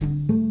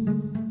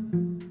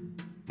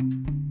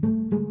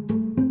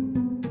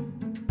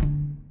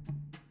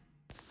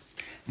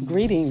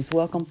Greetings.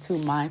 Welcome to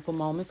Mindful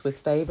Moments with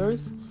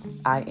Favors.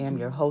 I am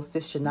your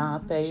hostess,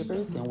 Shana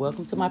Favors, and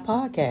welcome to my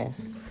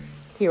podcast.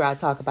 Here I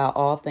talk about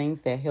all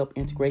things that help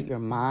integrate your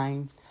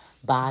mind,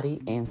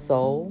 body, and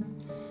soul.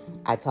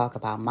 I talk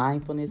about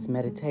mindfulness,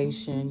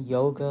 meditation,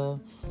 yoga.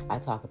 I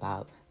talk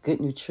about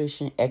good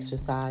nutrition,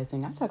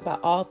 exercising. I talk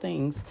about all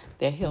things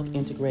that help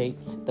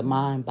integrate the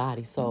mind,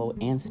 body, soul,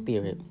 and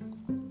spirit.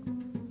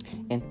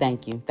 And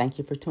thank you. Thank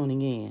you for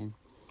tuning in.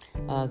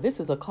 This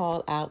is a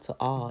call out to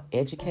all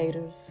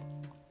educators,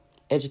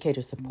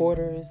 educator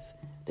supporters,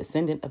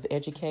 descendant of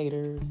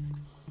educators,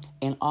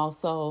 and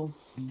also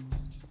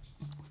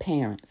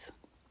parents.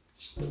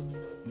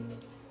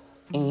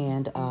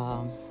 And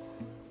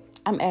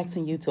I'm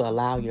asking you to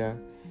allow your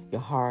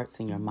hearts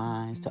and your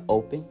minds to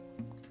open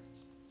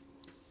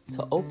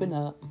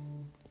up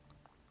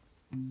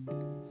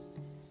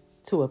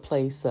to a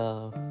place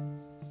of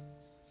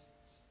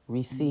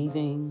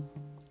receiving,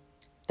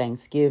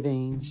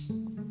 thanksgiving,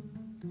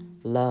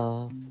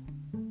 love,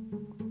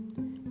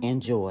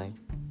 and joy.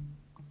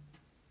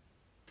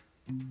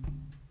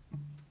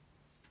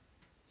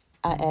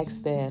 I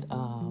ask that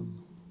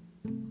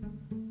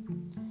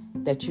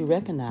you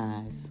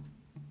recognize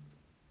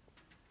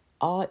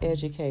all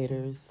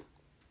educators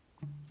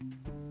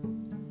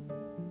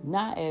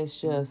not as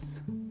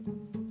just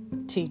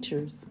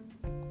teachers,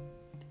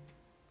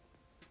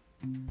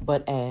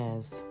 but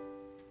as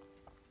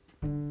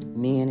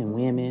men and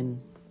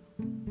women,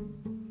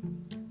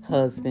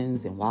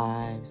 husbands and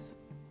wives,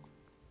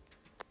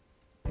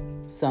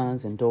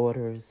 sons and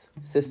daughters,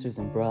 sisters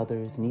and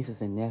brothers,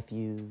 nieces and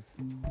nephews,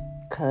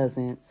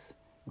 cousins,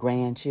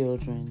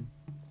 grandchildren,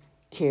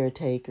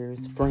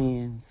 caretakers,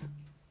 friends.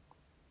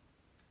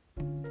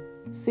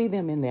 See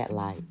them in that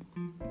light.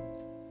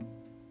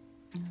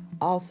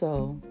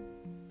 Also,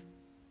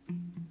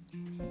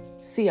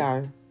 see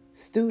our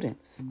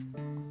students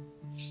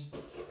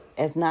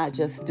as not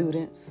just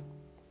students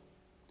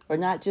or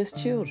not just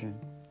children,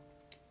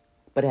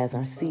 but as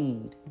our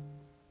seed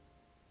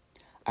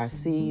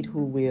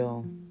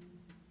who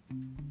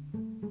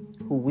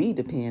we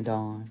depend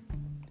on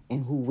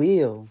and who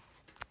will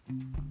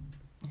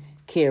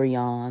carry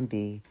on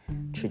the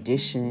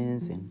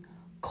traditions and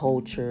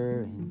culture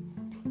and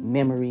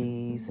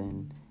memories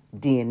and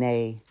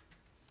DNA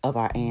of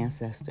our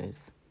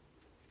ancestors.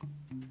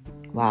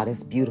 Wow,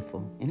 that's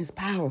beautiful and it's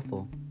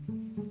powerful.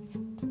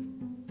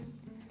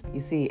 You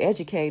see,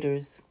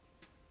 educators,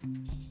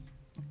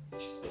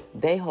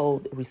 they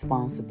hold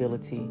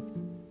responsibility,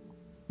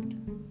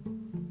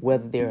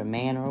 whether they're a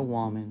man or a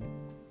woman.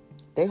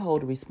 They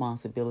hold the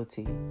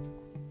responsibility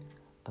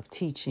of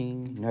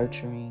teaching,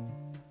 nurturing,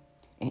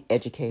 and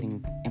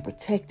educating and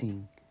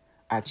protecting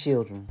our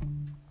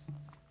children.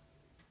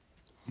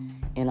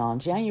 And on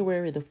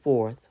January the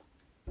 4th,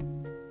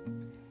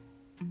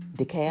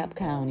 DeKalb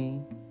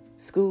County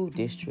School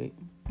District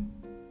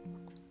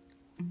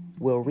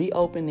will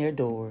reopen their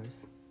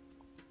doors,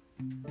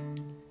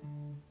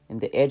 and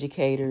the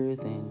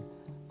educators and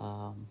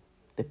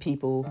the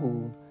people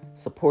who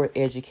support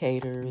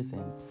educators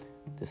and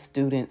the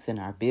students in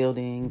our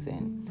buildings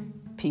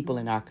and people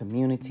in our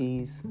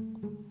communities,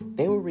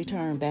 they will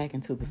return back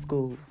into the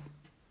schools.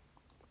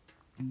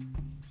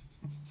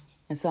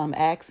 And so I'm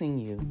asking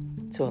you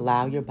to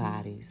allow your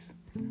bodies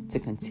to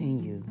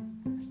continue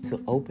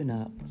to open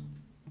up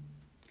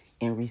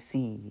and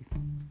receive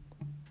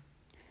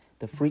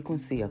the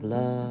frequency of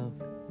love,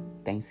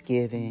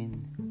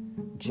 thanksgiving,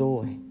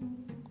 joy.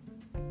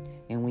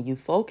 And when you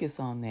focus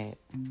on that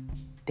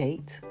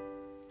date,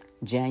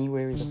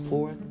 January the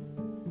 4th,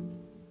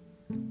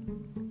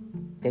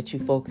 that you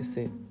focus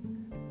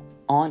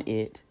on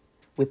it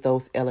with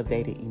those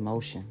elevated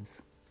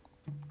emotions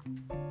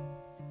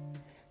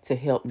to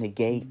help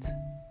negate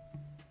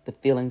the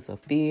feelings of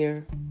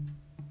fear,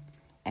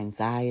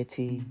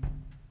 anxiety,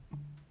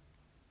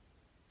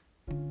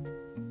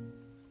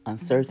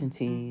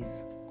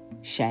 uncertainties,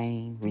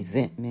 shame,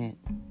 resentment,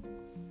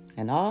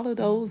 and all of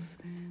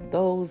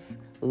those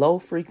low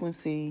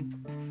frequency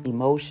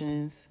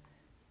emotions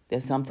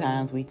that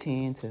sometimes we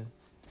tend to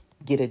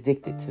get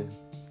addicted to.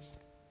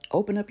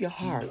 Open up your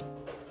heart.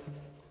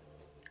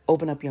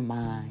 Open up your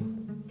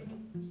mind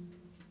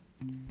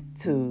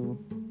to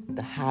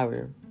the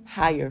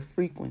higher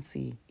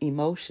frequency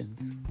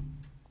emotions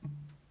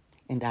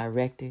and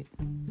direct it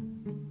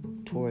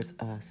towards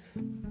us.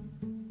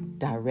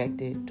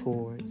 Direct it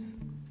towards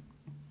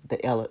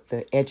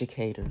the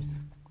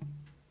educators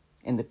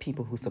and the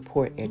people who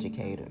support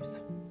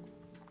educators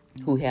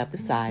who have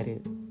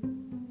decided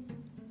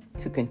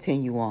to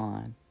continue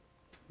on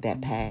that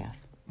path.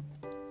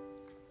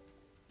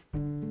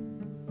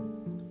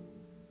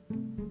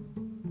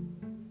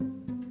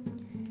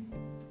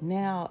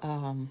 Now,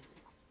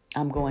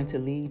 I'm going to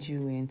lead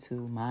you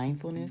into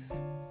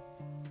mindfulness,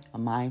 a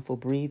mindful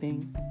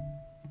breathing.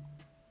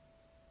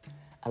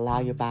 Allow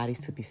your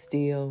bodies to be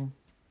still.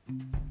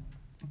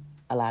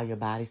 Allow your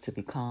bodies to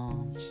be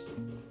calm.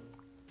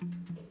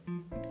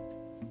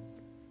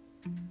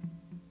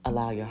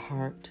 Allow your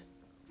heart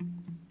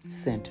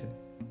center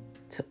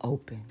to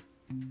open.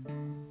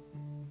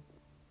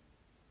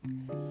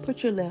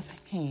 Put your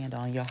left hand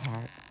on your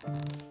heart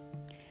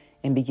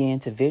and begin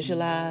to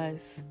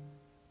visualize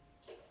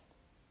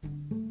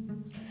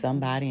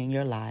somebody in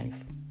your life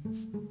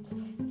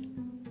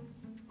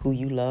who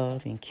you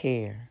love and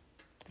care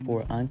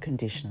for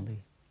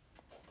unconditionally.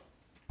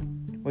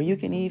 Or you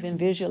can even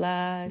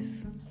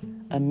visualize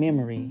a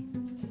memory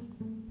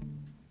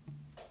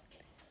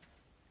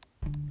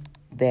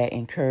that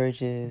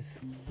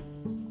encourages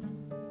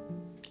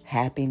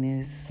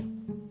happiness,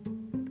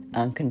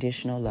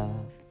 unconditional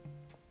love.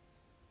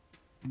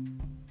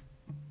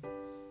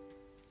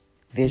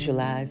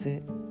 Visualize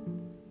it.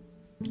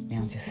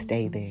 Now just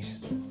stay there.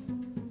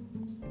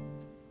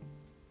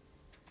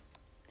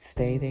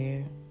 Stay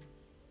there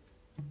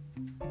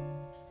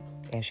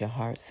as your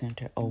heart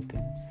center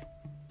opens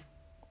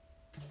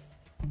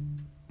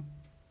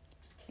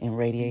and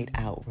radiate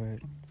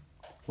outward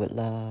with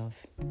love,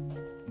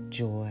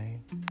 joy,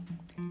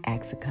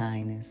 acts of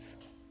kindness,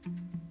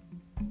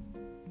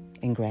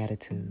 and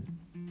gratitude.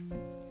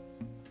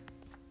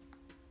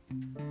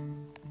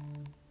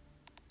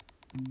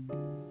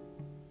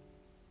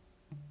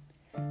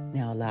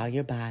 Now allow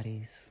your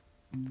bodies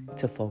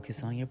to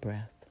focus on your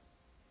breath.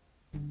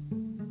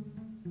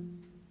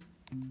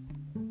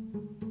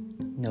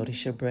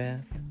 Notice your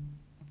breath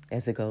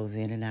as it goes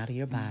in and out of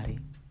your body.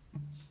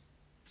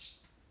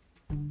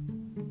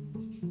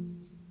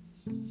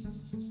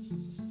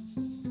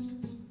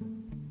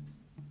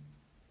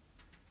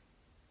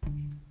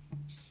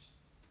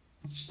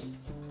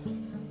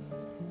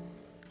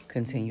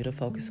 Continue to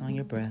focus on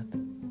your breath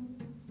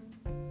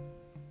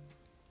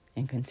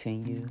and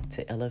continue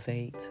to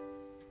elevate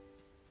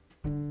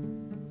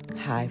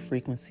high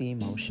frequency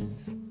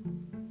emotions.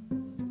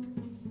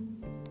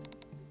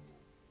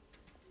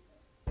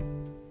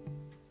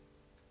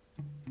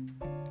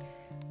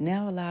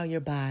 Now allow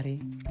your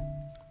body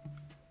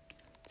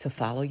to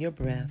follow your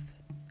breath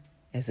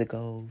as it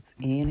goes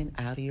in and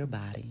out of your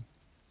body.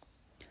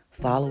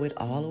 Follow it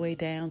all the way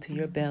down to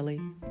your belly.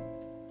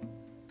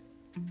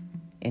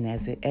 And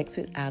as it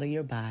exits out of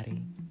your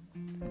body,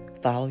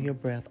 follow your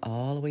breath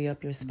all the way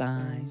up your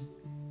spine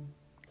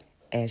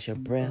as your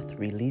breath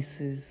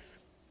releases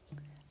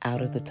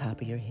out of the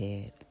top of your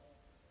head.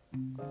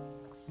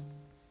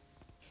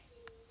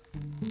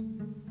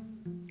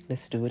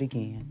 Let's do it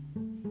again.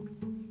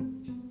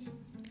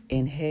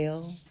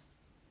 Inhale,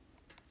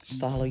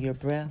 follow your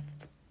breath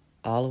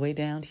all the way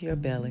down to your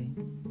belly.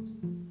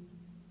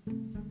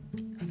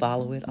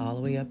 Follow it all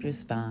the way up your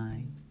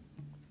spine,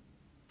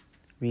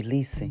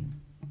 releasing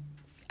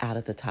out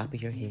of the top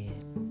of your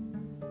head.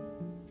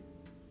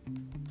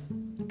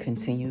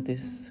 Continue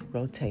this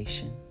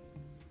rotation.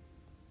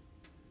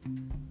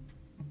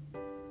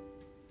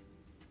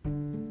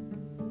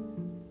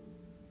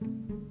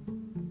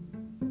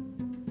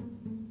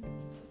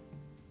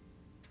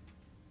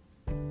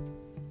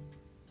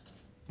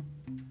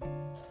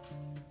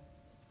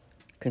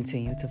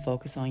 Continue to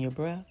focus on your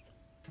breath.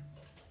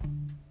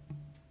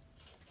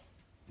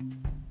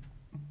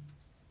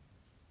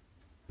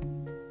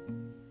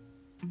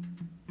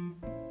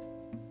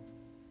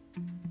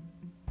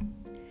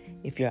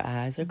 If your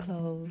eyes are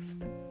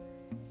closed,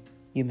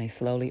 you may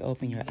slowly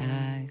open your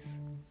eyes,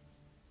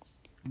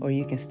 or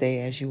you can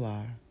stay as you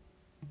are.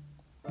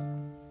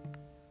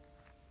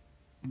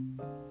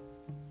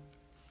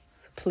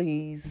 So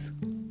please,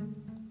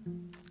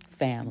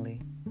 family,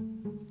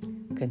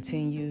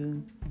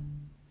 continue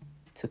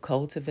to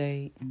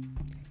cultivate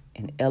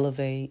and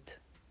elevate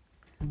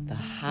the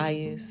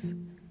highest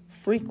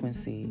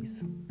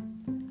frequencies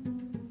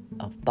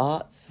of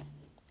thoughts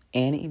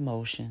and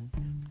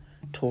emotions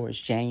towards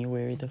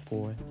January the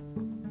 4th,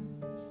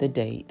 the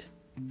date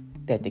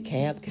that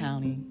DeKalb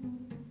County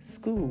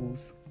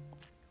schools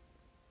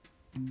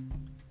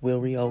will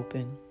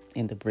reopen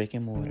in the brick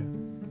and mortar.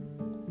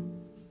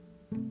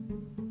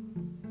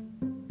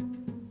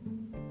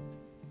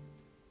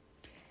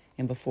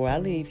 And before I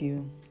leave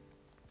you,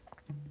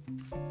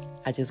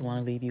 I just want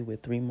to leave you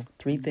with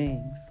three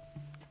things.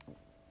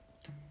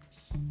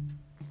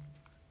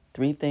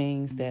 Three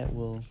things that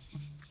will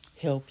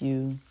help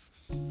you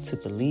to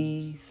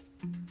believe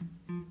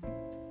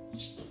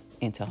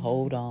and to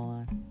hold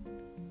on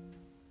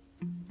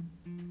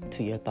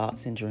to your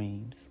thoughts and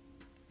dreams.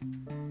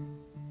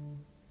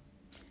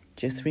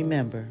 Just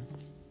remember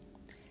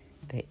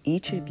that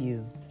each of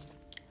you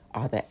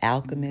are the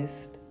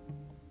alchemist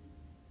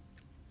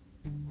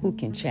who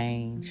can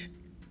change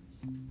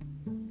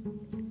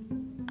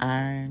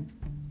iron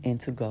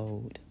into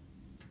gold.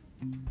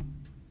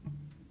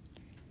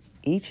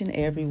 Each and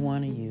every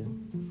one of you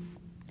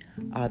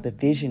are the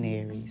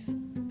visionaries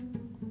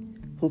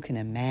who can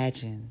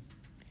imagine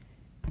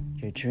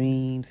your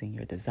dreams and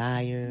your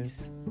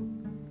desires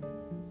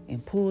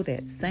and pull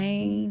that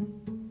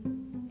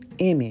same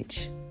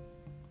image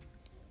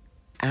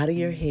out of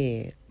your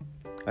head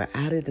or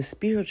out of the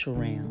spiritual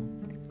realm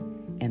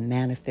and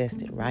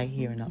manifest it right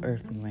here in the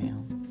earthly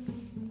realm.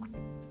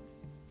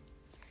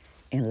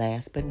 And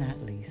last but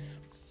not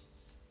least,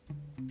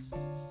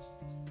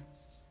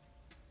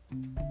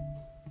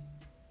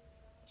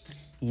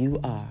 you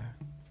are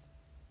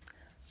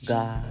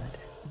God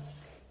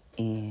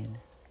in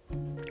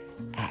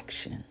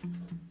action.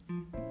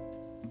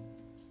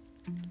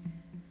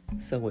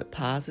 So with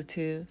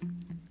positive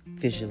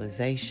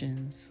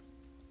visualizations,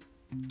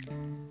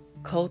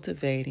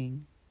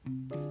 cultivating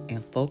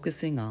and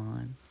focusing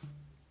on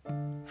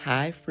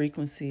high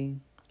frequency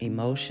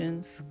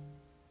emotions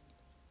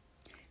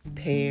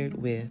paired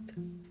with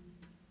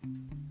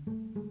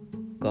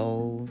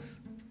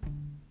goals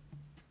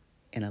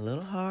and a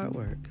little hard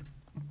work,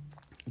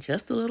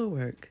 just a little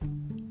work,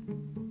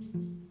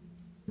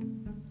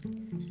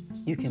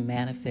 you can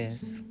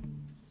manifest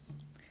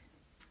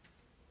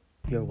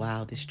your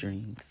wildest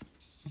dreams.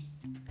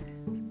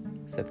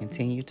 So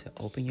continue to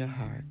open your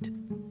heart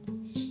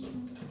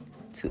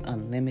to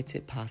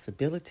unlimited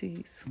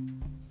possibilities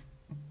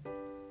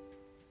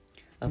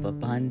of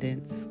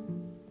abundance,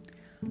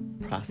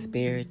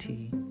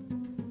 prosperity,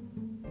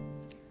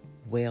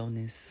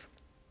 wellness,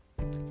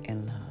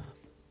 and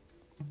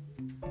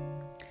love.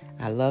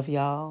 I love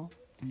y'all.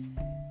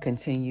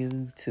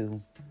 Continue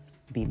to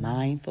be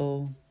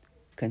mindful.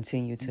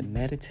 Continue to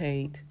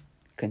meditate.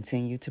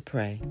 Continue to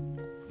pray.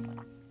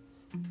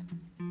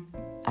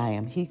 I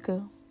am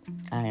Hika.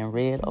 I am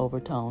Red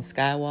Overtone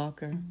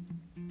Skywalker.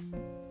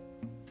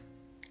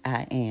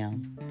 I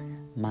am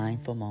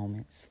Mindful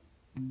Moments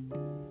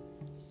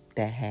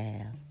that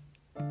have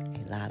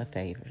a lot of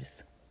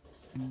favors.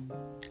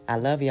 I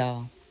love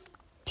y'all.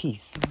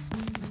 Peace.